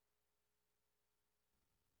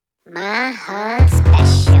My Heart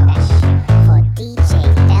Special for DJ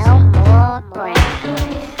Elmore Brown,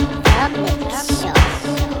 The Mix Show.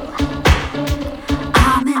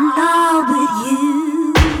 I'm in love with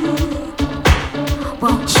you.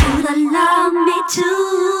 Want you to love me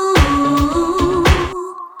too.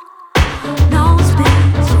 No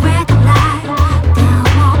spins, a record light, they'll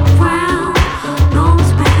walk around. No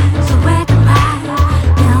spins, a record light,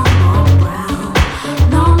 they'll walk around.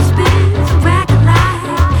 No spins, a record light,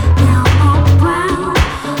 they'll walk around.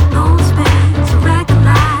 No spins, a record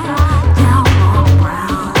light, they'll walk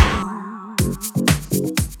around.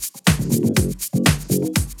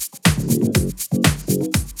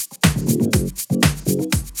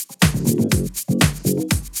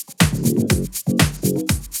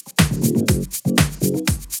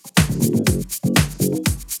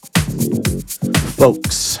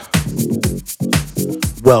 Folks,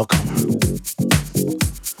 welcome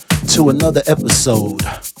to another episode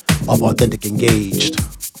of Authentic Engaged.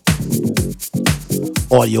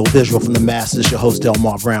 Audio visual from the masses, your host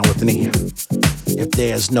Delmar Brown with an E. If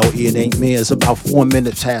there's no E, it ain't me. It's about 4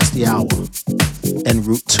 minutes past the hour. En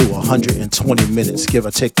route to 120 minutes, give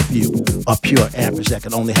or take a few, of pure amperage that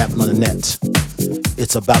can only happen on the net.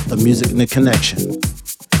 It's about the music and the connection,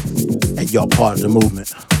 and you're part of the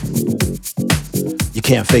movement. You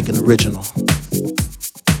can't fake an original.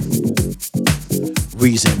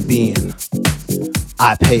 Reason being,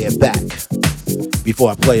 I pay it back before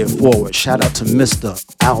I play it forward. Shout out to Mr.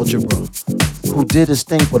 Algebra, who did his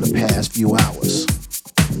thing for the past few hours.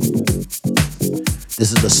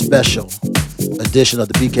 This is a special edition of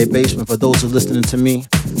the BK Basement. For those who are listening to me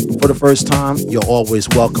for the first time, you're always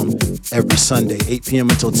welcome every Sunday, 8 p.m.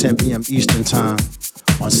 until 10 p.m. Eastern Time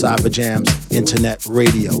on Cyber Jam's Internet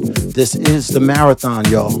Radio. This is the marathon,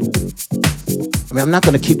 y'all. I mean, I'm not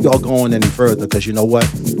going to keep y'all going any further because you know what?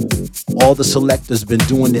 All the selectors been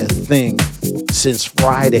doing their thing since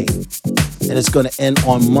Friday, and it's going to end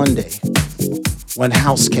on Monday when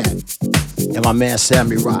House Cat and my man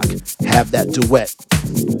Sammy Rock have that duet.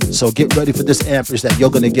 So get ready for this amperage that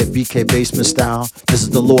you're going to get BK Basement style. This is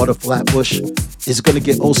the Lord of Flatbush. It's going to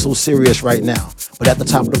get oh so serious right now. But at the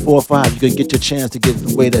top of the 4-5, you're going to get your chance to get it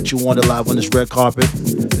the way that you want it live on this red carpet.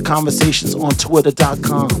 The conversation's on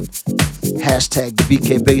twitter.com. Hashtag the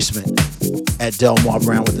BK Basement at Delmar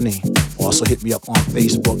Brown with an E. Also hit me up on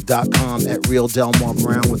facebook.com at Real Delmar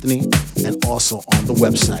Brown with an E. And also on the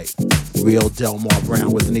website,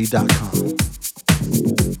 realdelmarbrownwithan.com.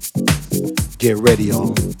 Get ready,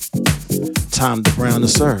 y'all. Time to brown to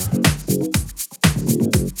serve.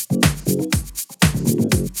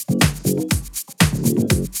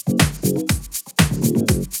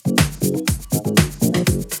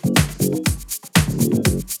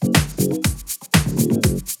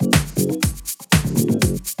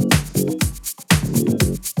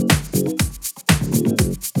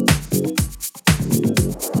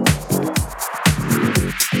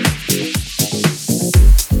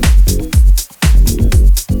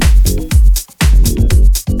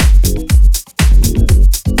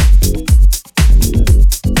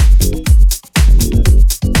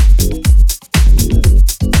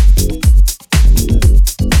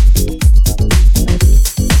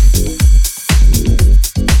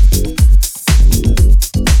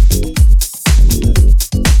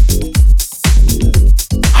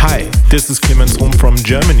 This is Clemens Rum from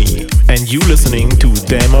Germany, and you listening to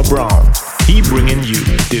Delmar Brown. He bringing you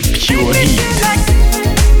the pure heat.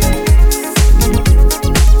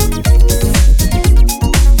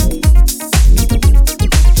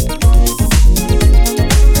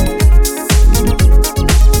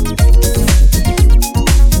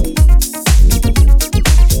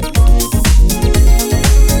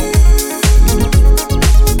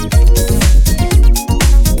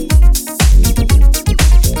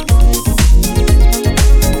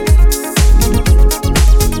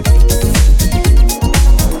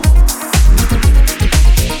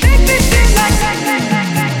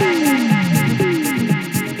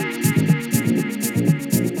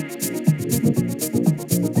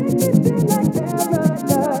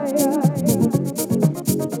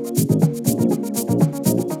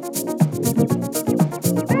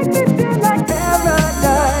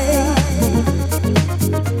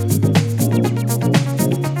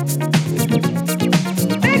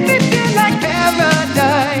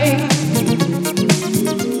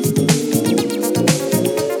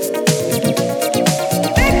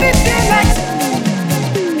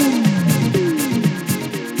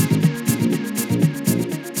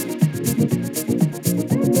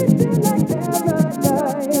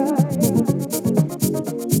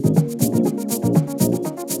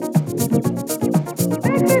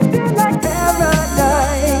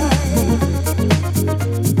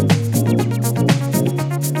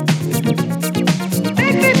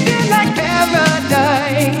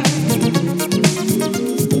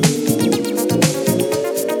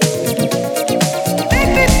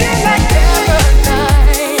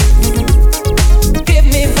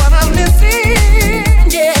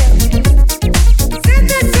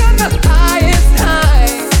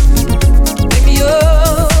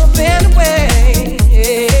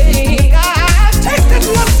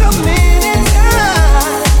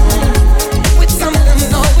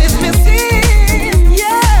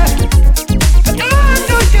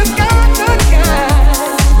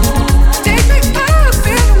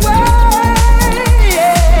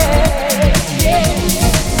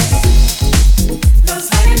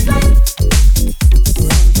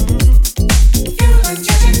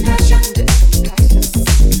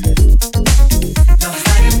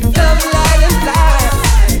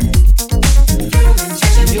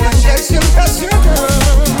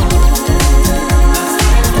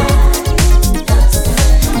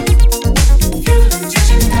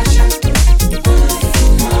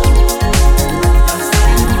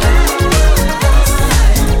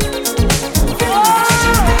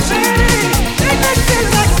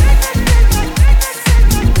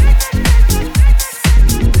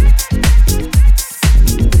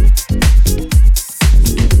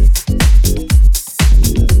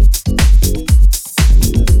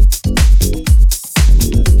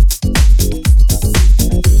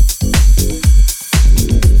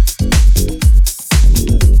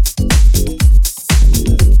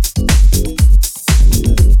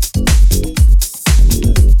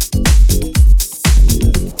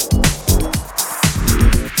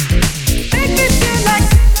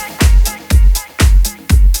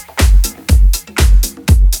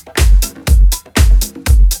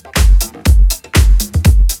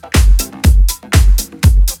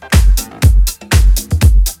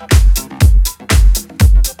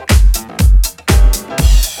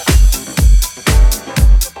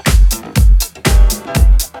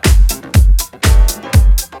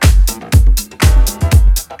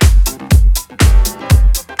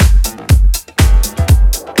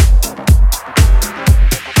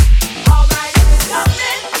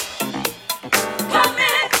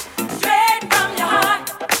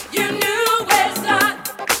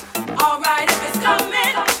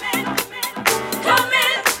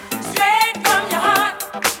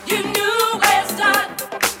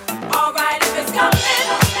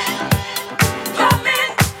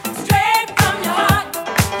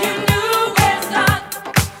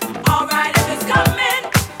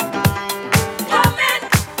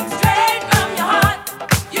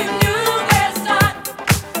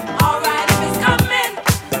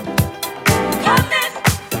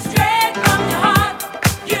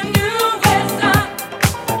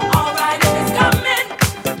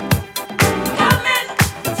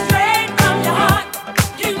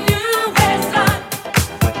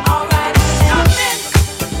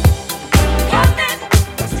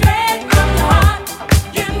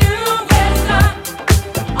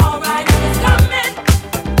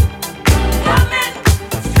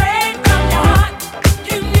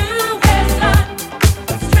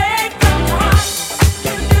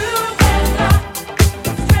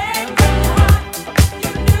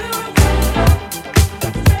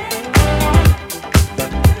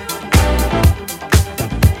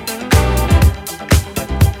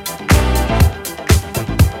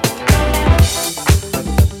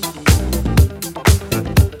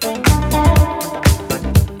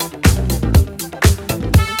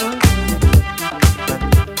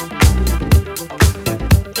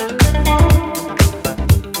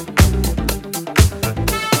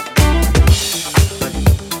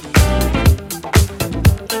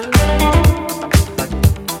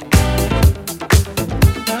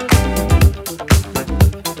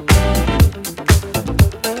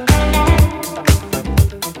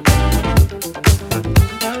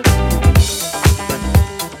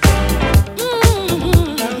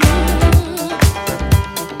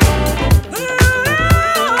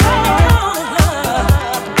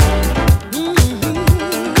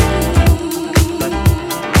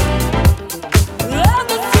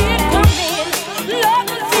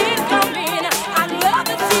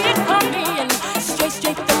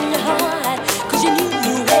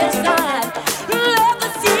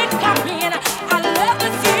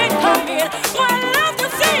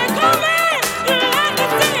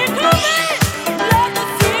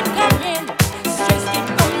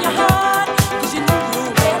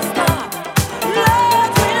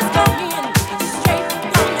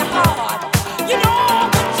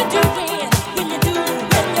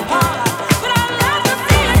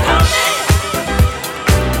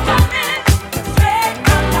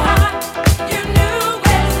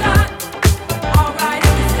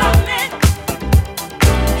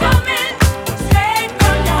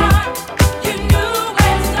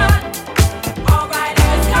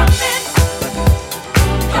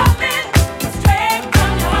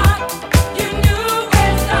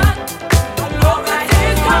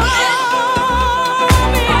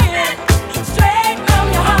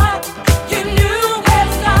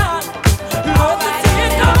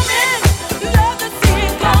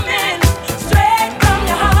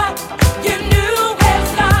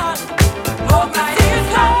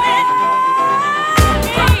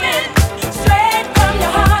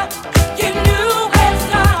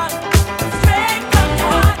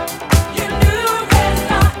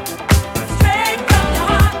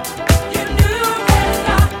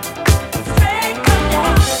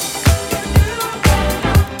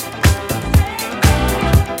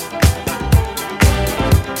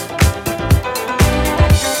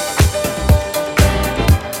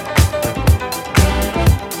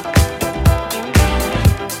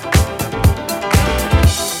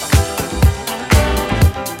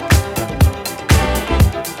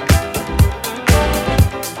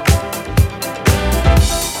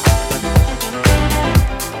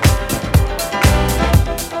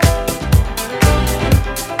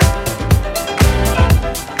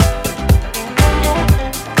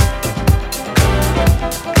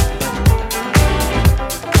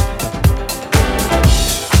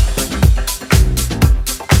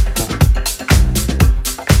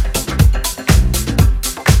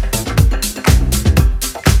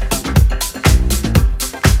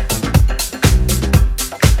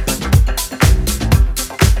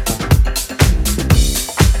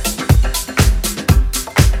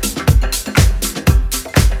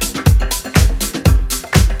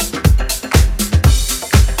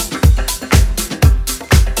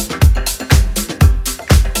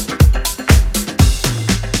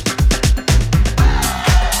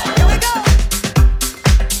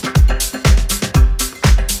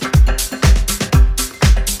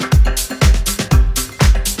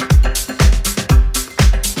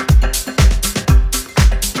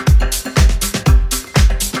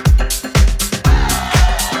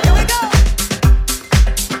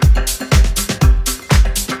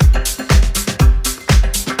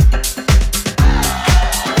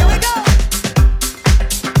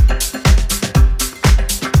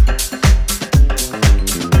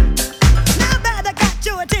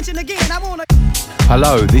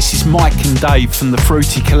 Yo, this is Mike and Dave from the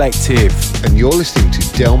Fruity Collective. And you're listening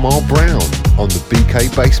to Delmar Brown on the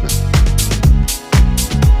BK Basement.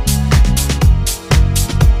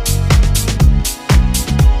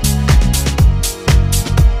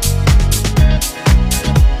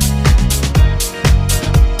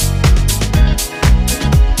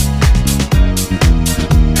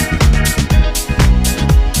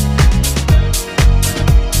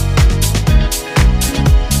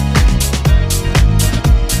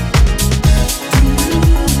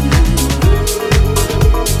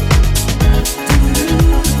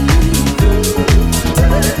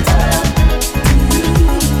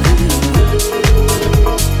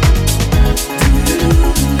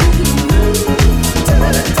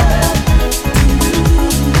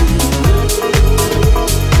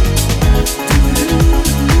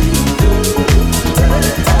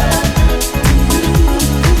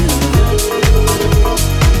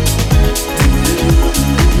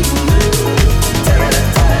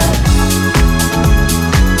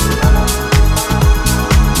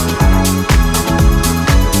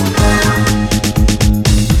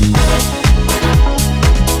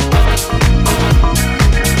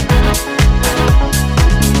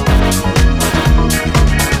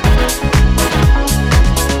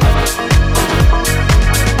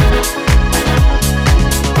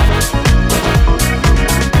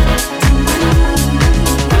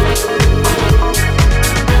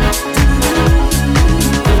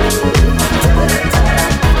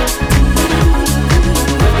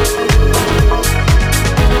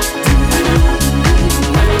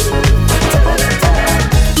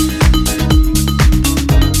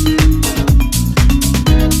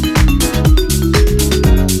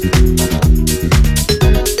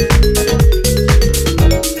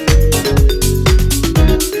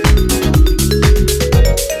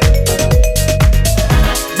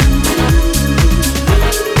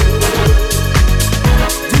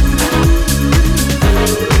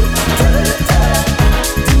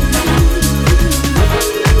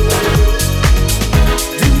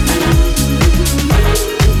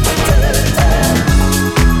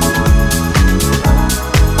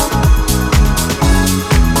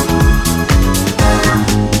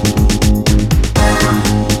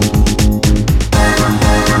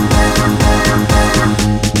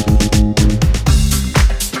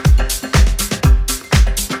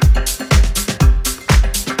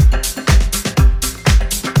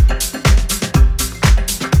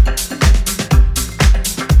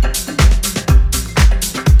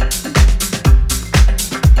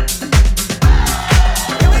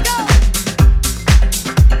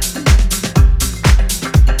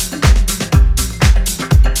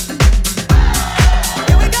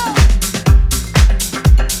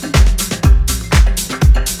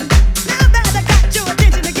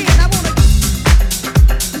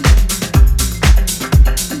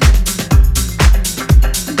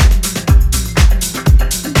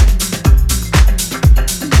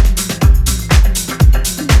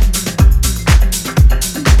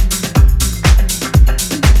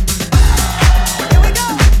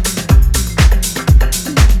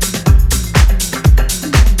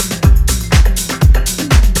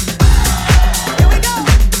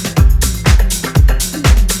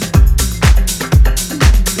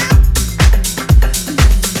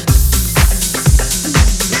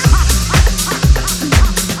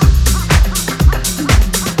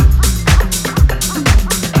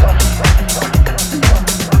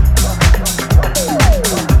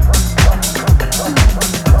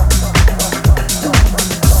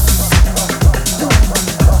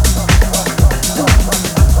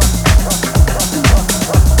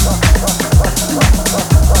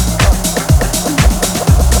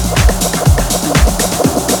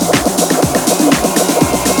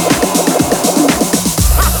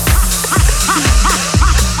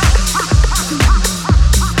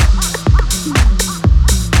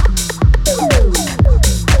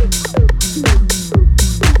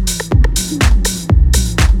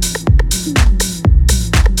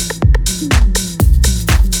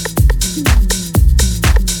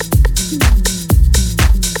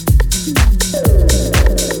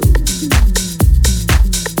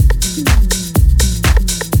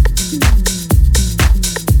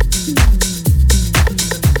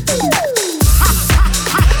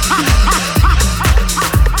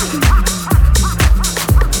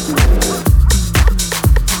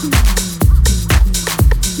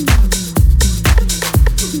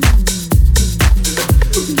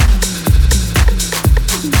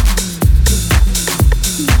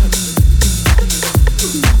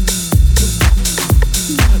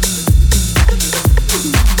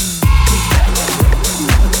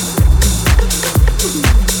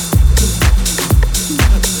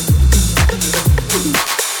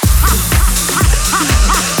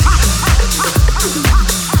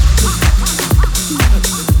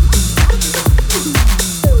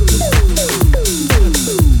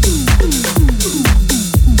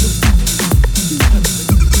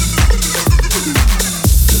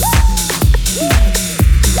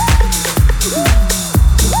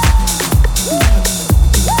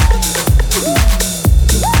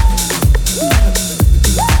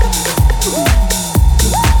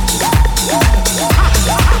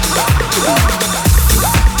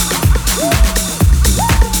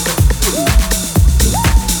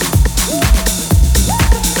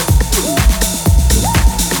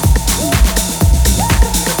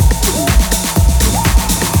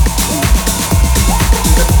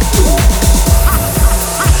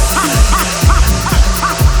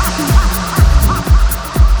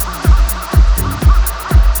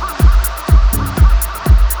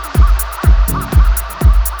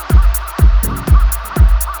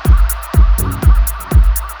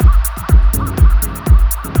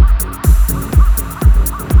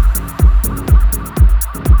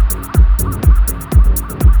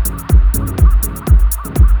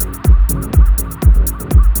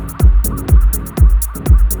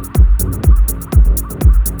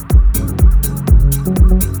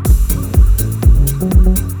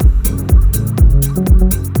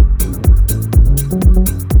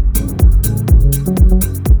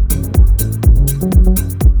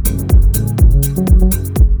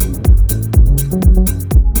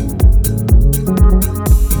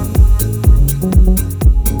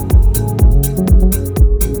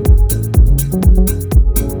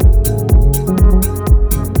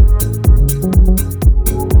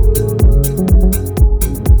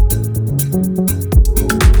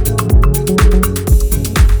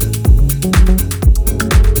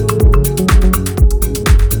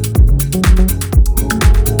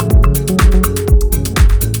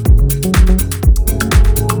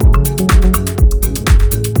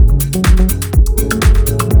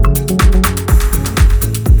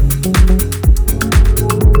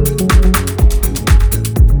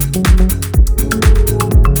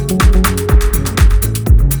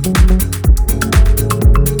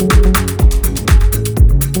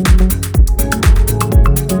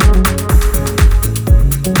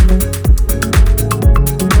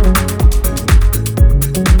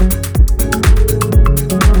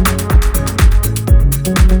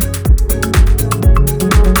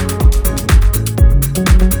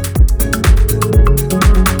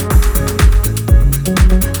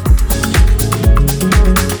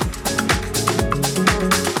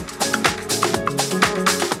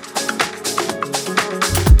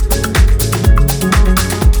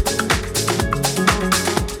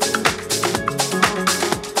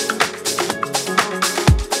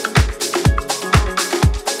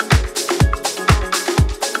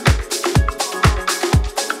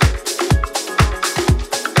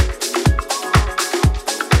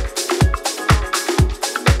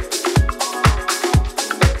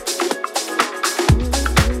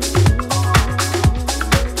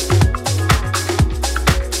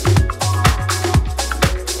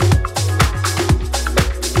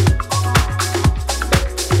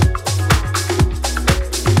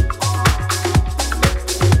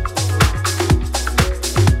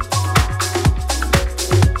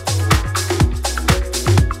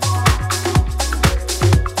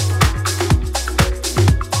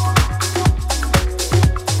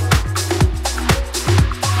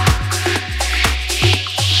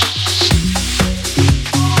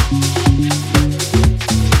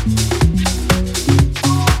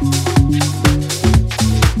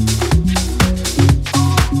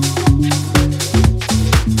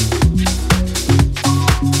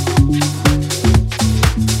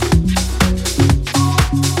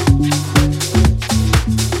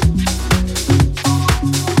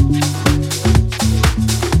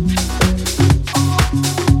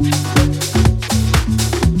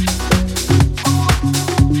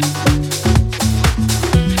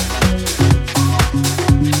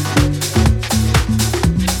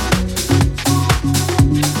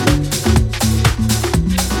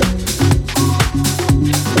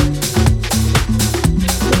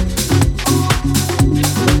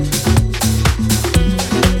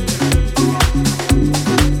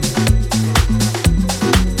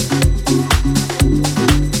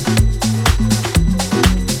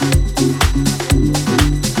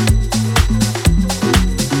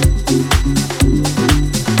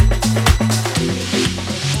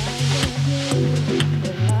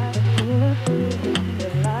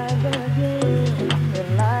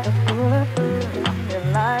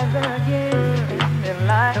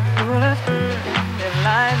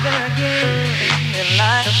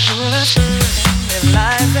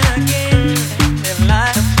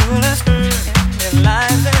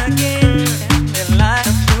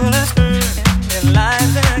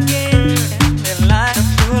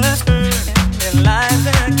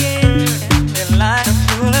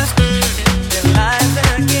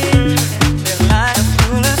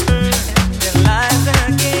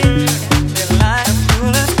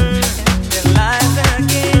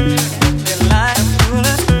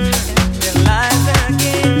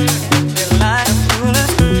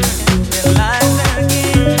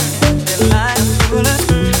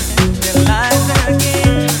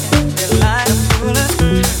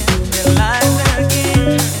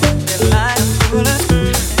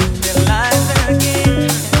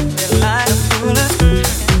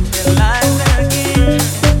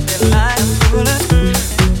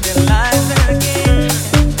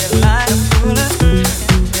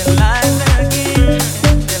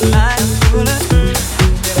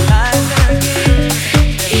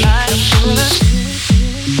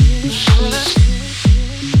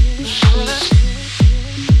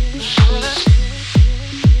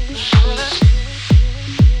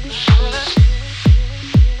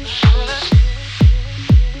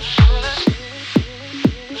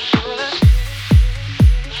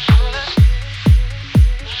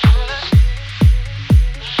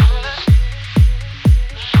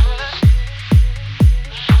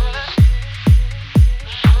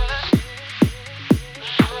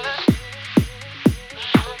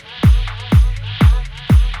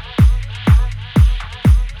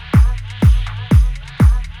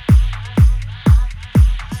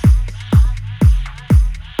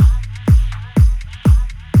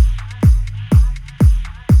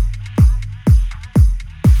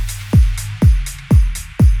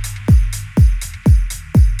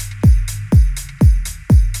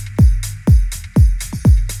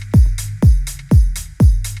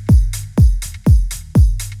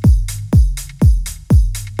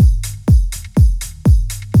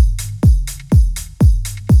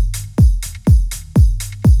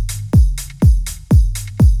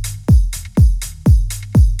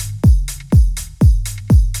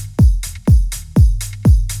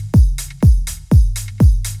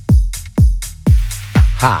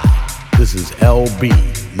 Hi, this is LB,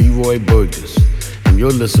 Leroy Burgess, and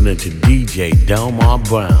you're listening to DJ Delmar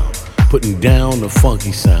Brown, putting down the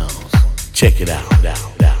funky sounds. Check it out.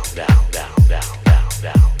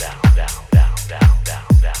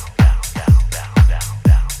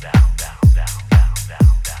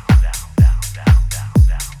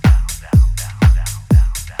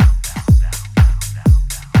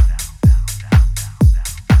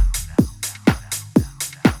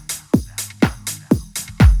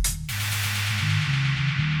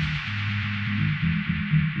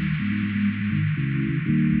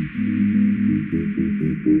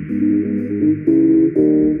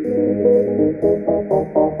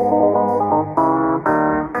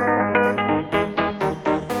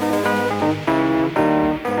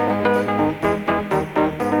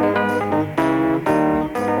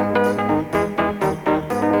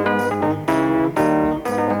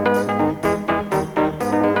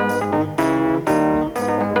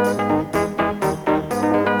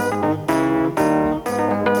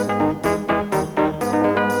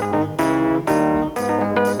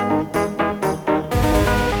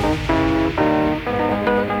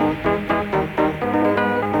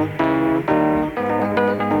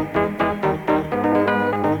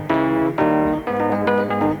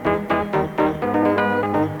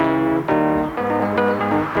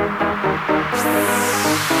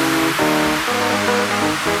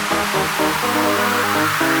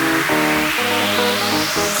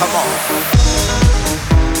 Come on.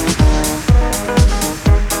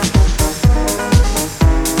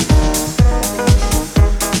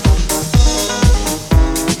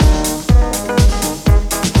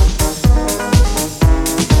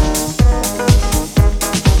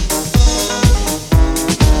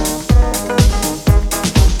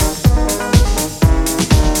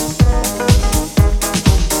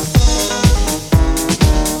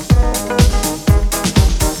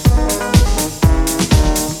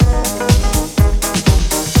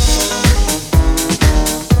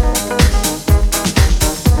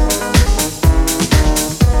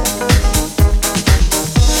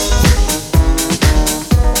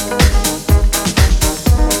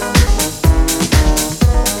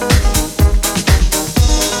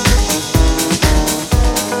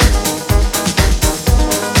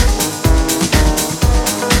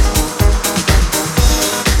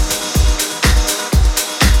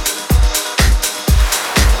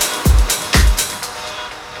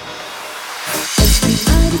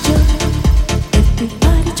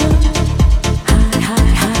 Everybody jump,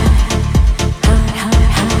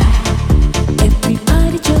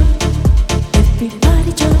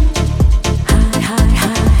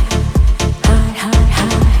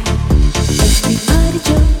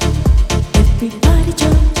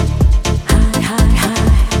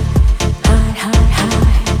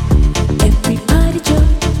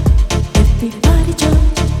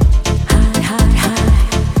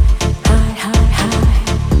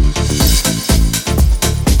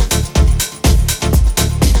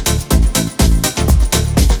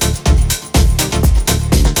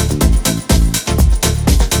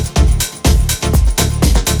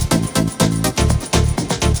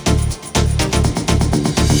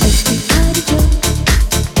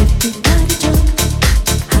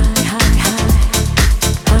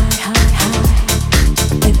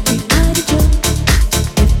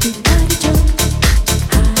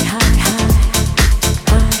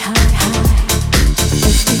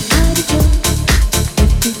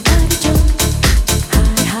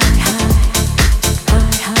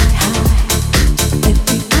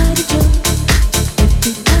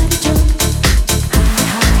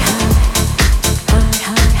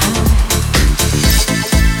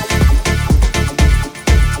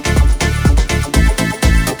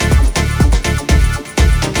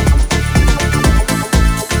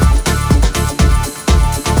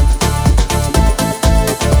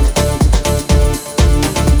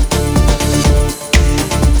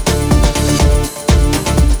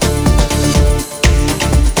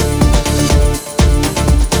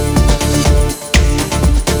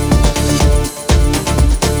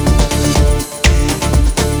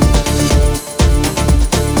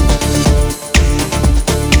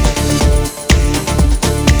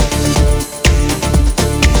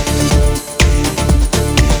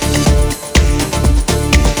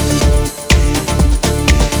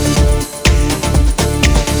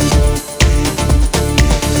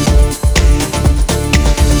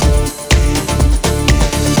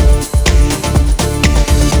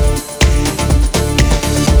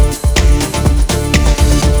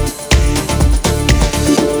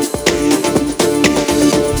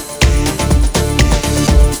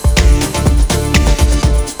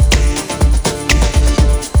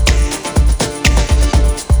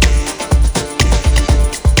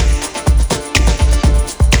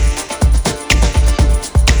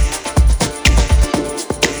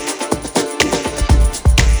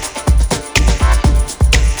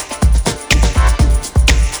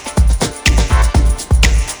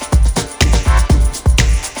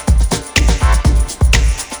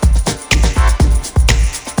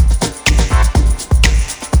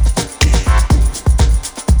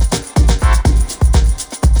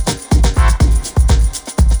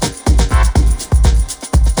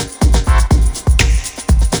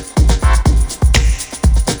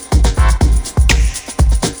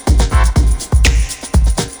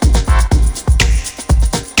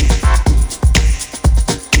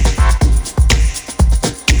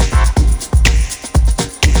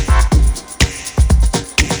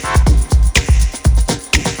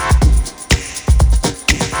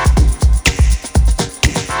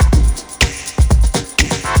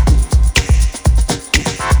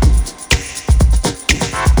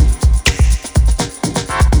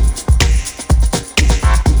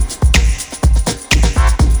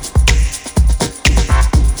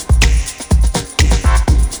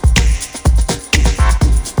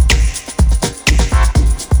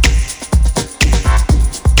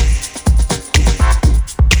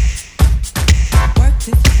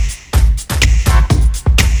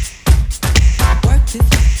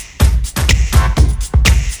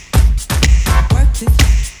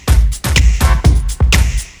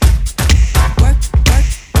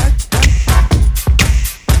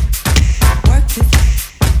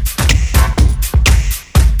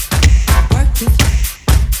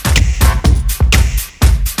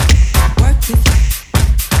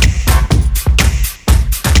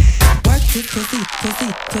 Work this.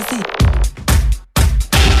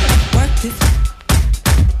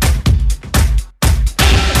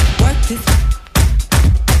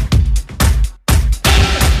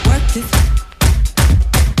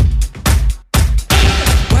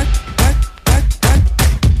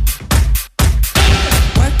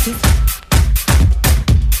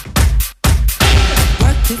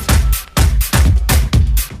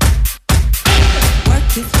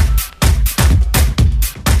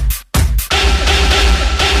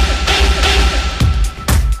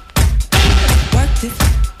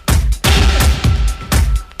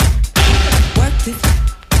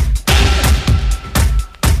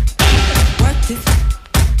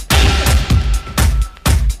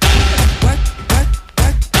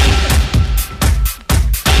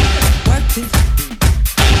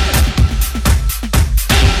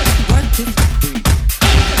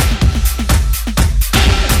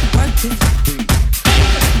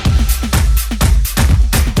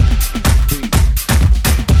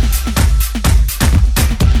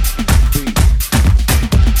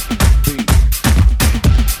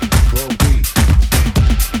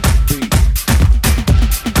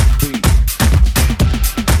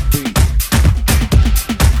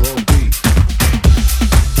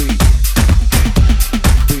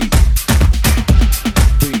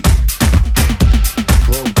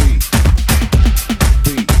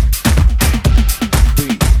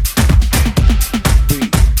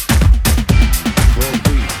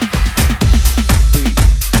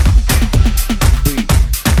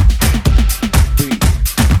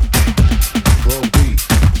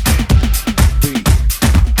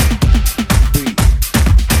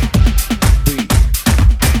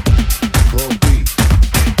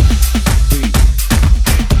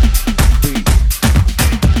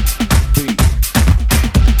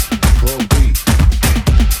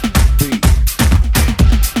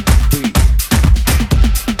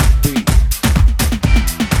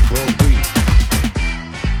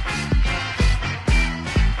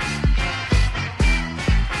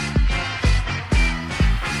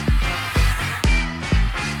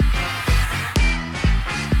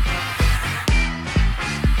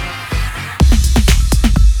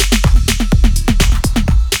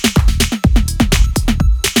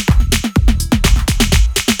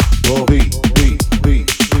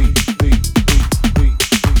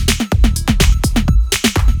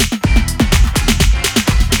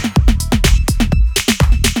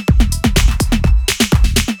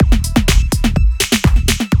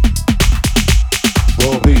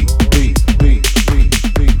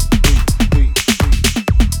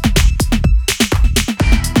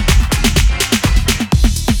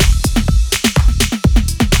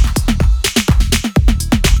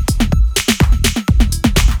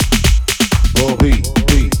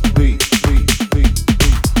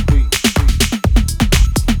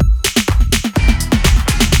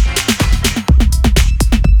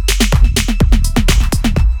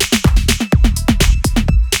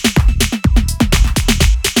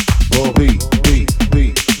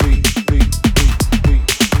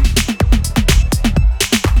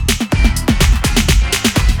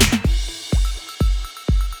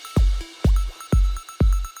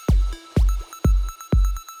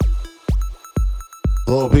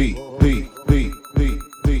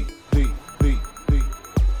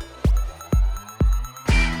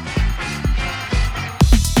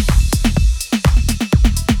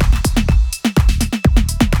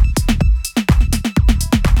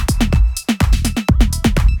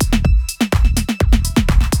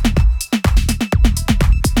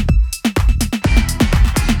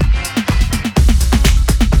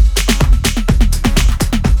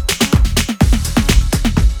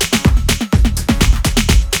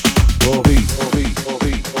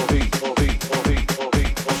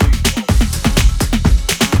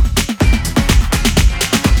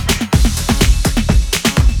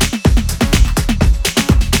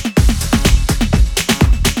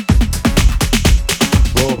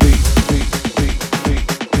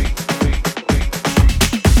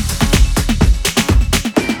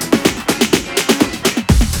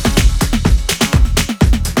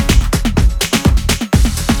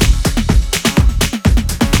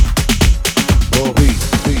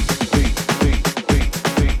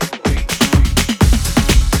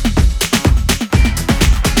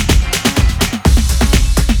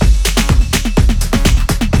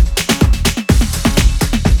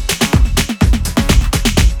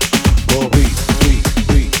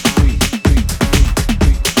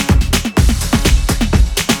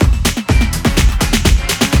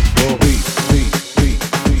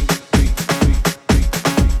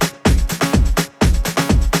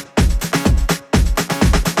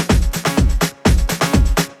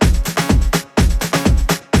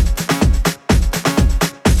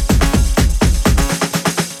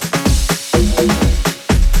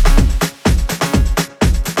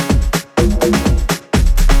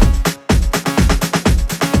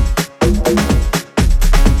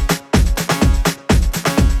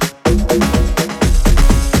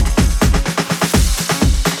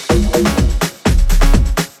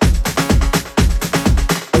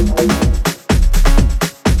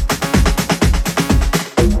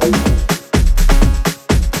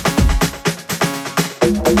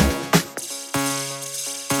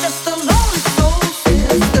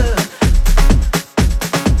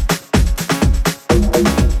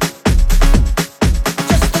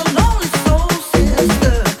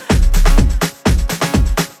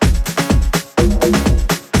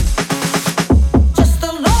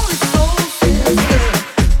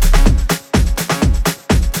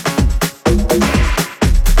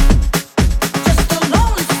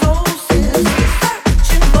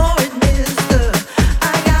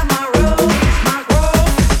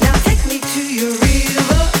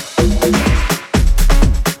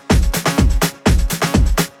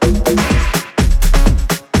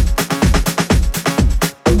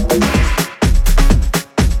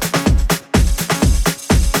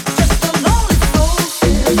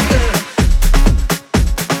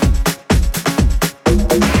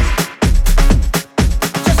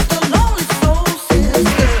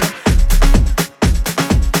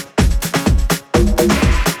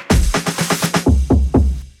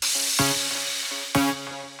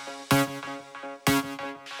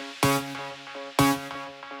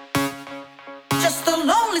 just a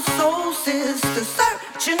lonely soul, sister,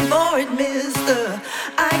 searching for it, mister.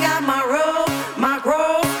 I got my road, my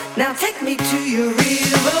grove, now take me to your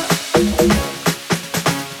river.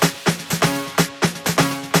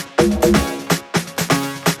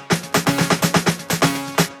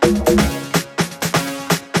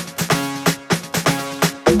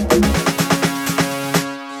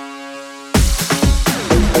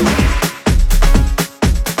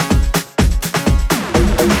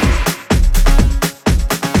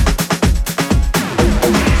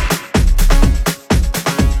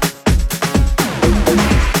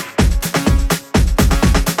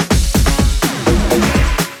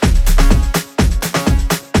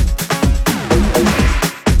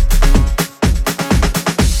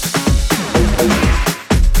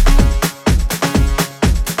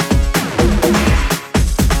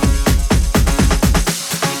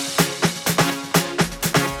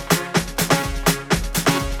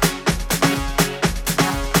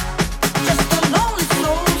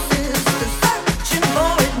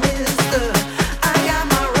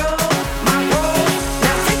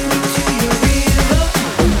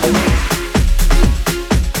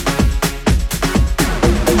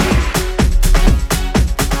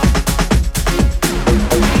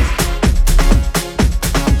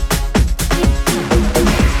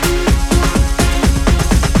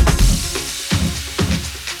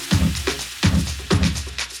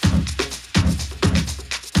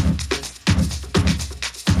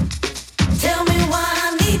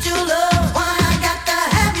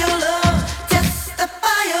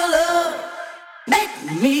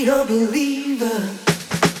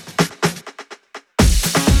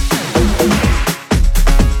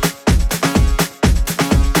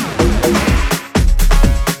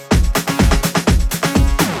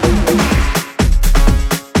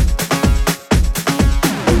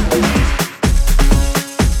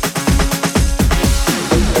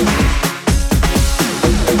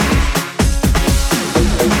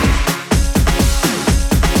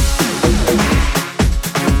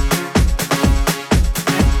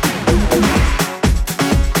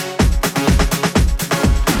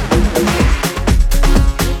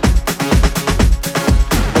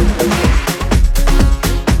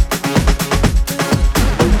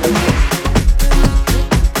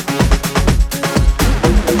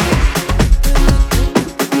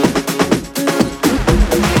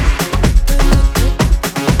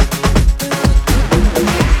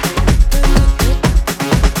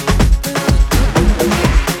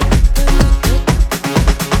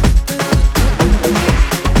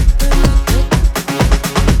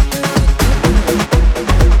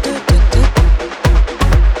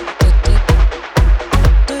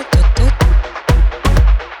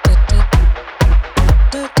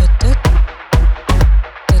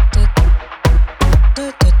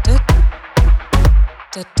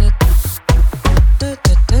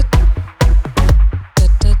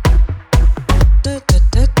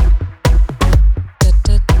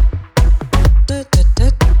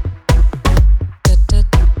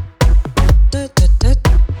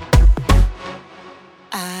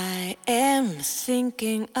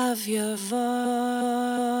 Thinking of your voice.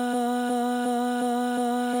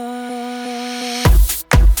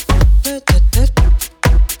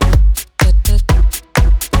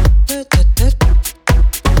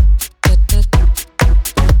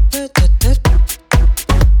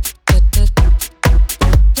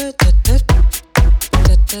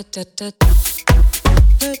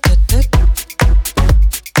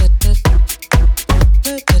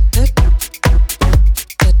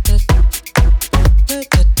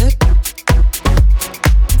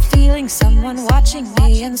 Feeling someone watching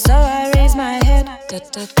me, and so I raise my head.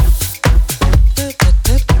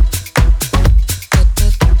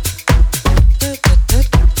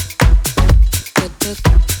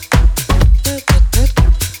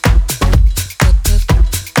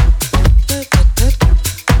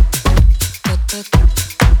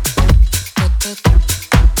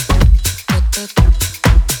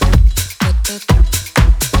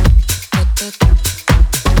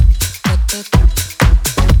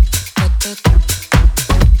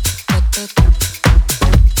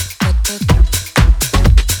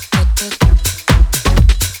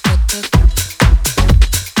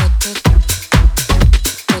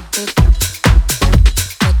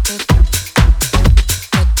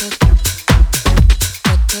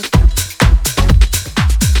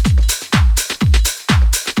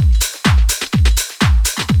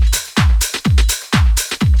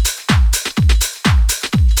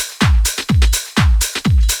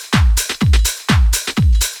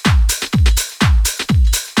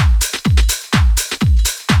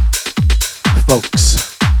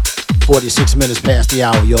 46 minutes past the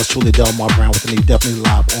hour. Yours truly, Delmar Brown with me, definitely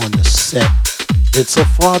live on the set. It's a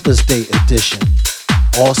Father's Day edition.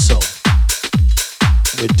 Also,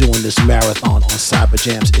 we're doing this marathon on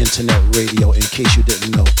Cyberjam's internet radio, in case you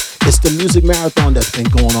didn't know. It's the music marathon that's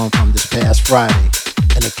been going on from this past Friday,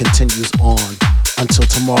 and it continues on until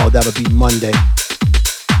tomorrow. That'll be Monday.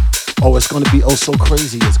 Oh, it's going to be oh so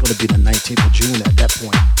crazy. It's going to be the 19th of June at that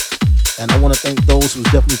point. And I want to thank those who's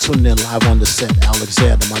definitely tuning in live on the set.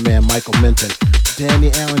 Alexander, my man Michael Minton,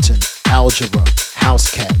 Danny Arrington, Algebra,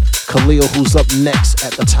 Housecat, Khalil, who's up next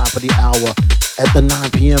at the top of the hour, at the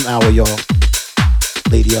 9 p.m. hour, y'all.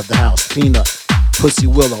 Lady of the House, Peanut, Pussy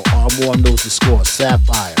Willow, Armore knows the score,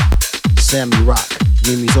 Sapphire, Sammy Rock,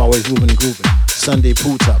 Mimi's always moving and grooving, Sunday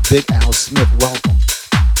Puta, Big Al Smith, welcome.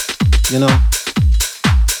 You know,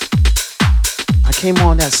 I came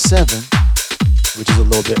on at 7, which is a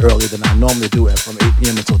little bit earlier than I normally do it, from 8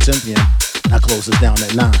 p.m. until 10 p.m. and I close this down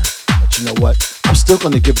at 9. But you know what? I'm still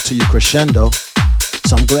going to give it to you crescendo.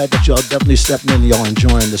 So I'm glad that y'all definitely stepping in and y'all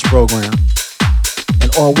enjoying this program.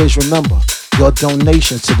 And always remember, your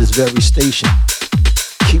donations to this very station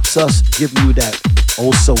keeps us giving you that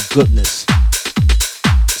oh so goodness.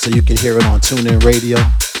 So you can hear it on TuneIn Radio.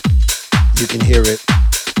 You can hear it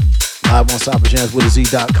live on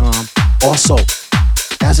cyberjamswithaz.com. Also,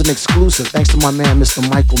 as an exclusive, thanks to my man, Mr.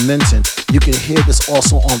 Michael Minton, you can hear this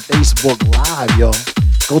also on Facebook Live, yo.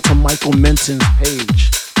 Go to Michael Minton's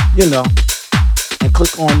page, you know, and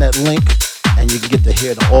click on that link, and you can get to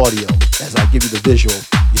hear the audio as I give you the visual.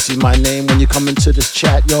 You see my name when you come into this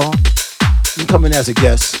chat, y'all? You can come in as a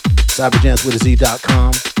guest,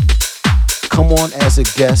 cyberjamswithaz.com. Come on as a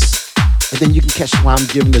guest, and then you can catch why I'm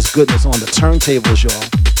giving this goodness on the turntables, y'all.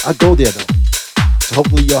 I go there, though. So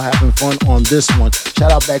hopefully y'all having fun on this one.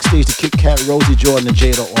 Shout out backstage to Kit Kat, Rosie Jordan, and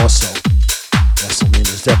Jada also.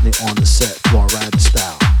 WrestleMania is definitely on the set, Florida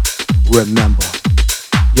style. Remember,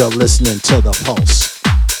 you're listening to the pulse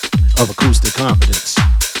of acoustic confidence,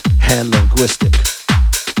 hand linguistic,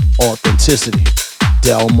 authenticity.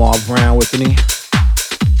 Delmar Brown with me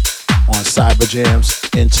on Cyberjam's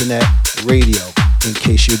internet radio, in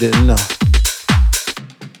case you didn't know.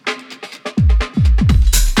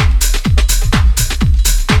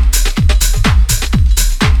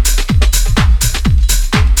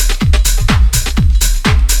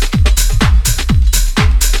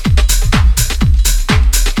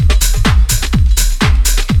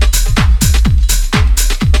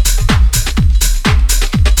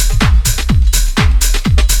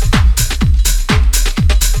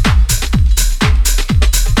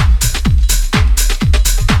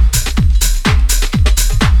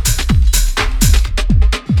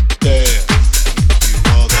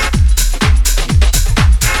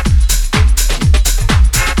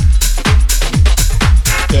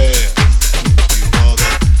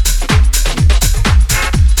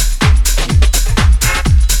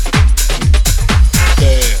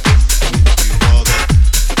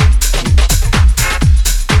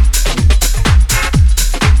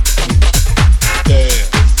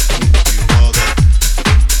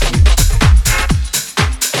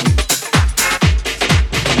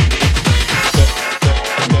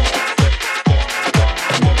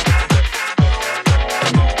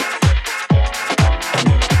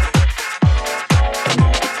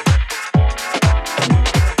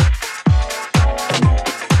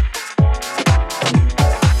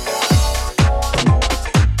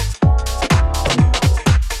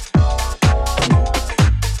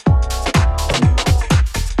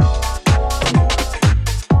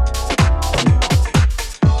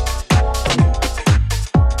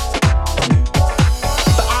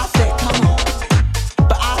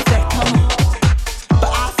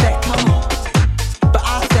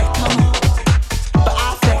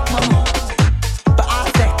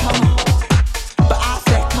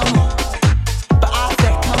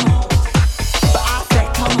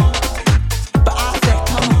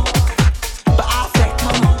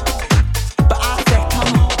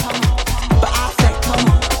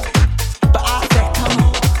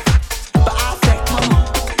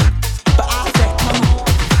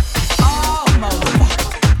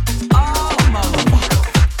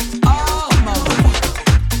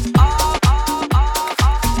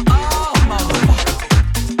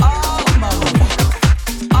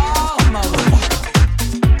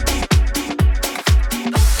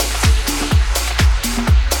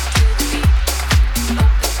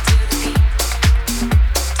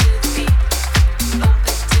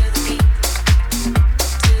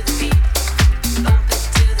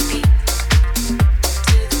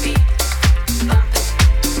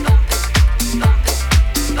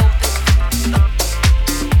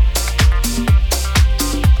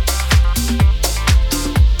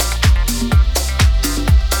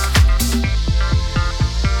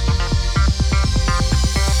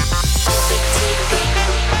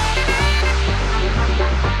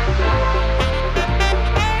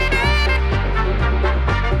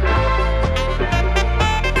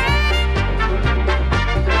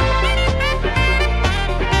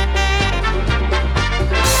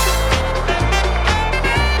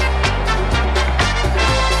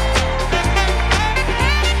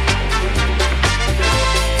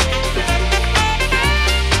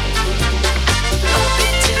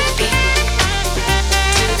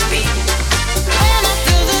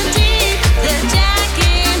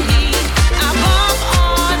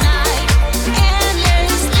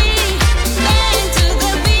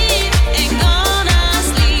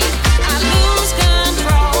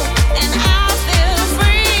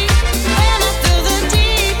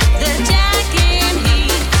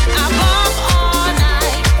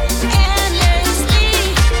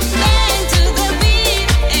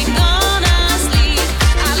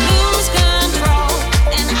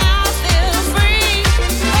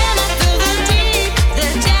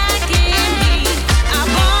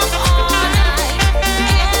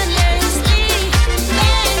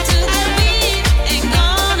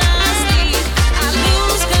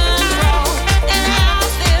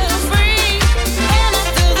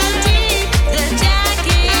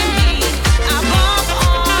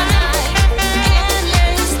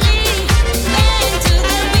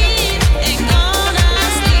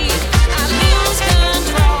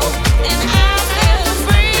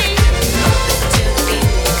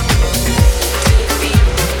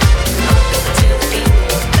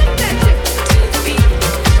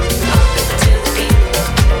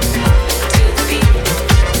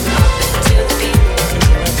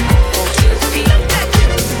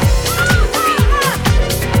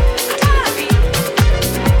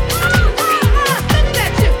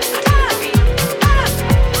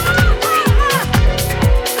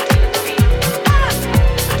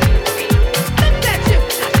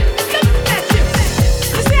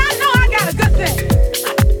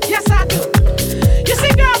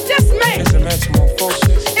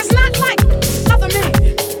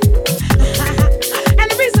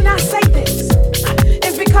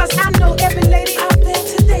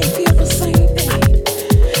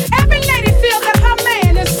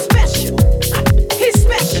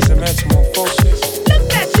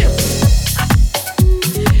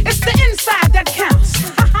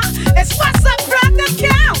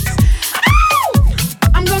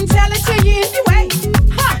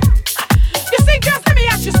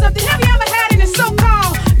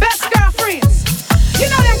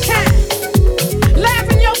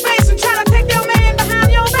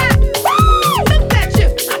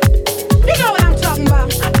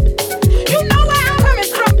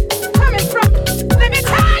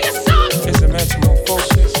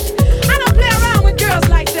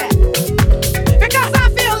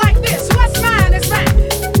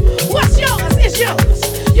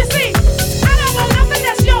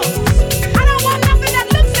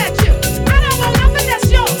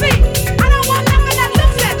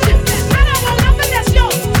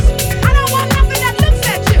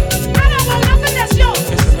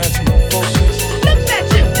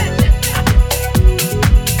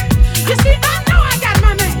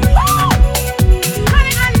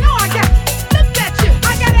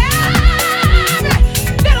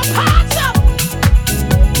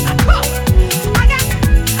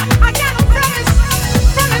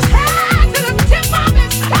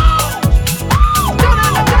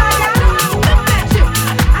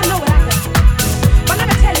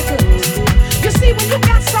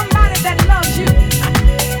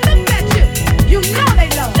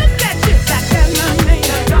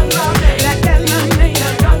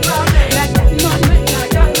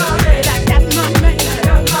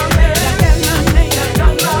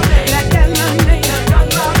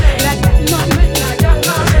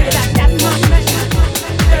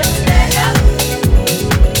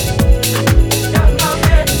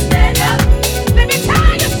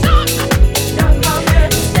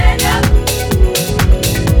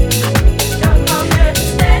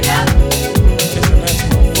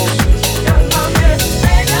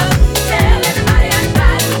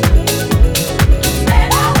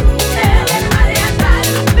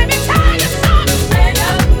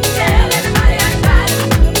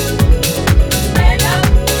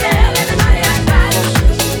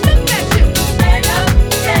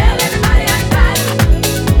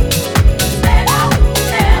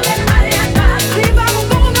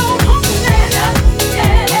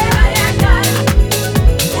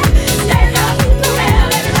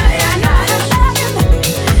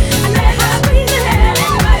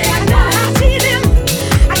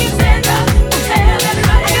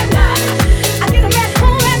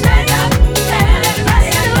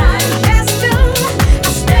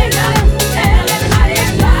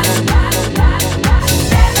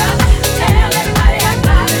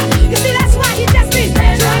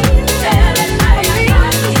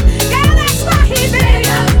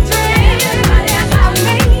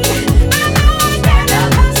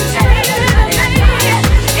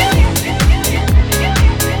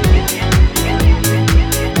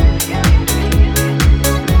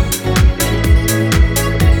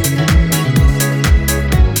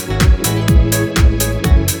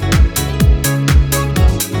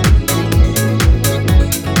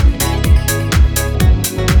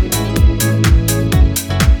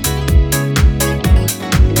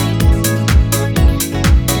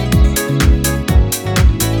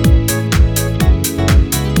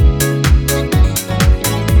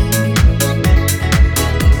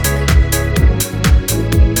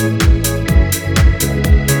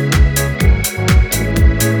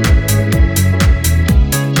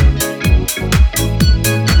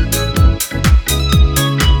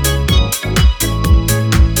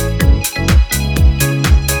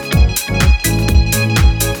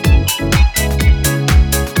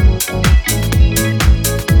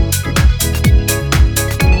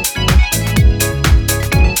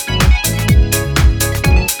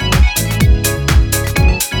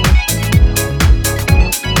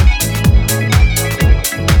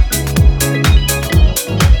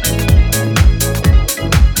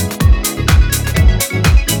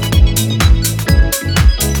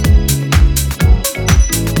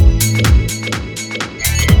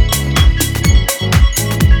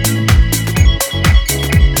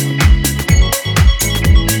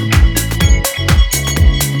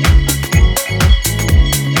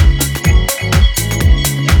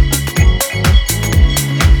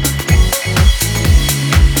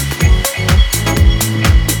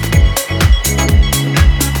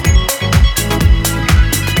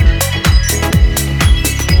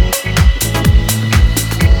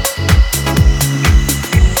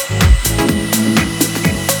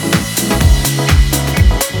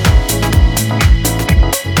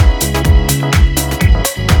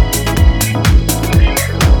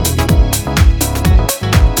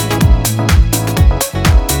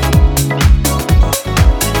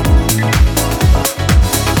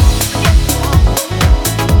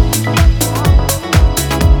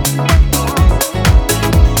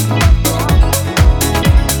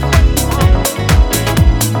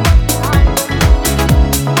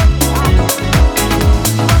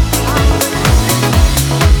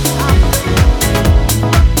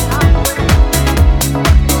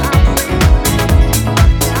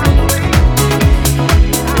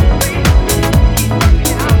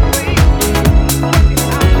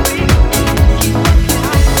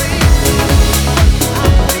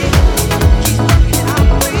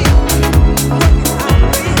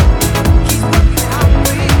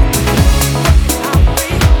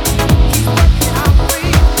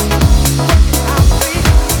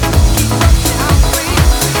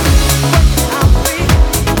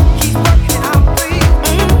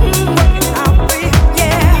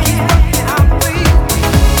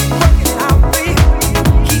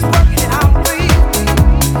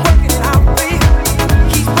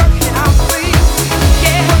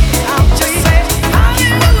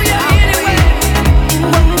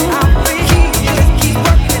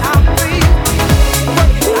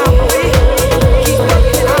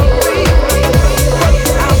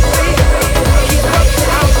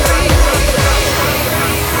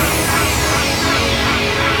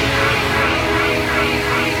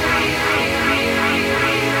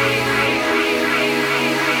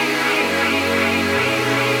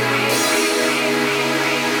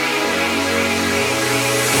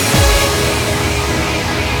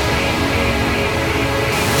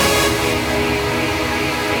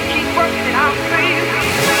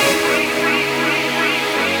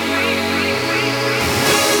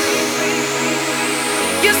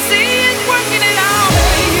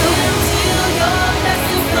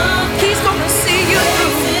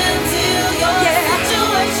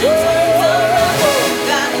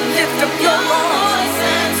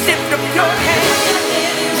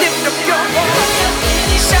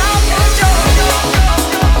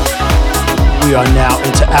 We are now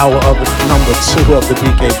into hour of number 2 of the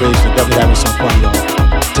BK Basement. Definitely having some fun, y'all.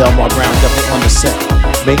 Delmar Brown definitely on the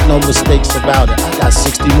set. Make no mistakes about it. I got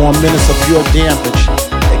 60 more minutes of pure damage.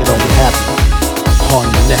 They can only happen on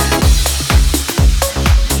the net.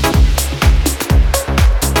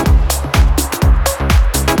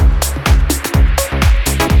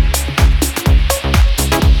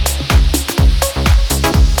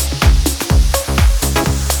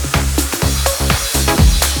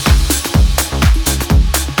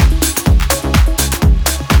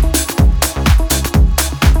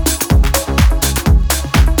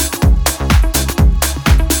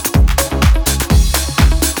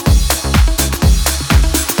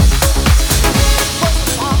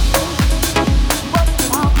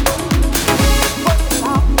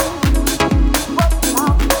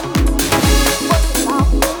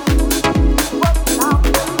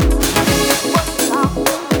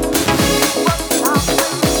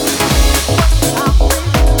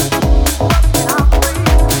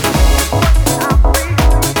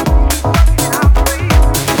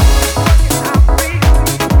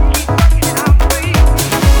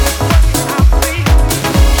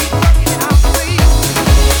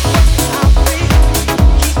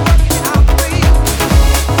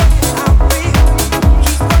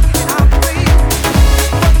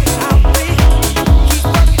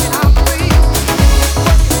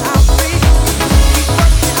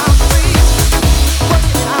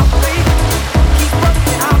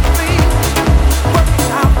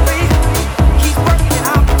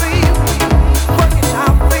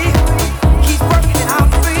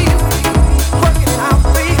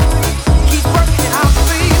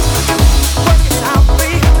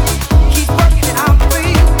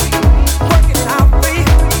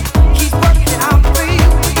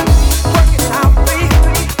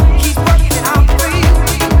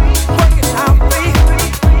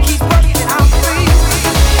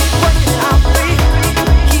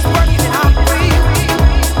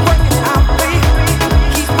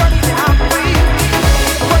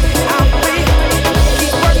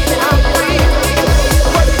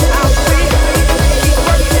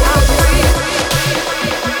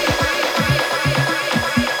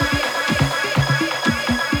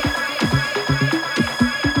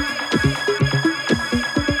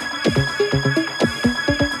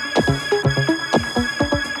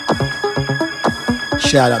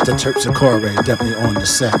 Shout out to Terpsichore, definitely on the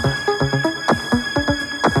set.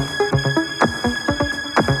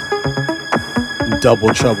 Double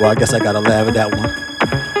trouble. I guess I gotta laugh at that one.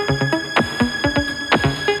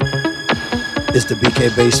 It's the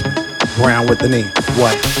BK Basement. Brown with the knee.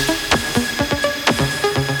 What?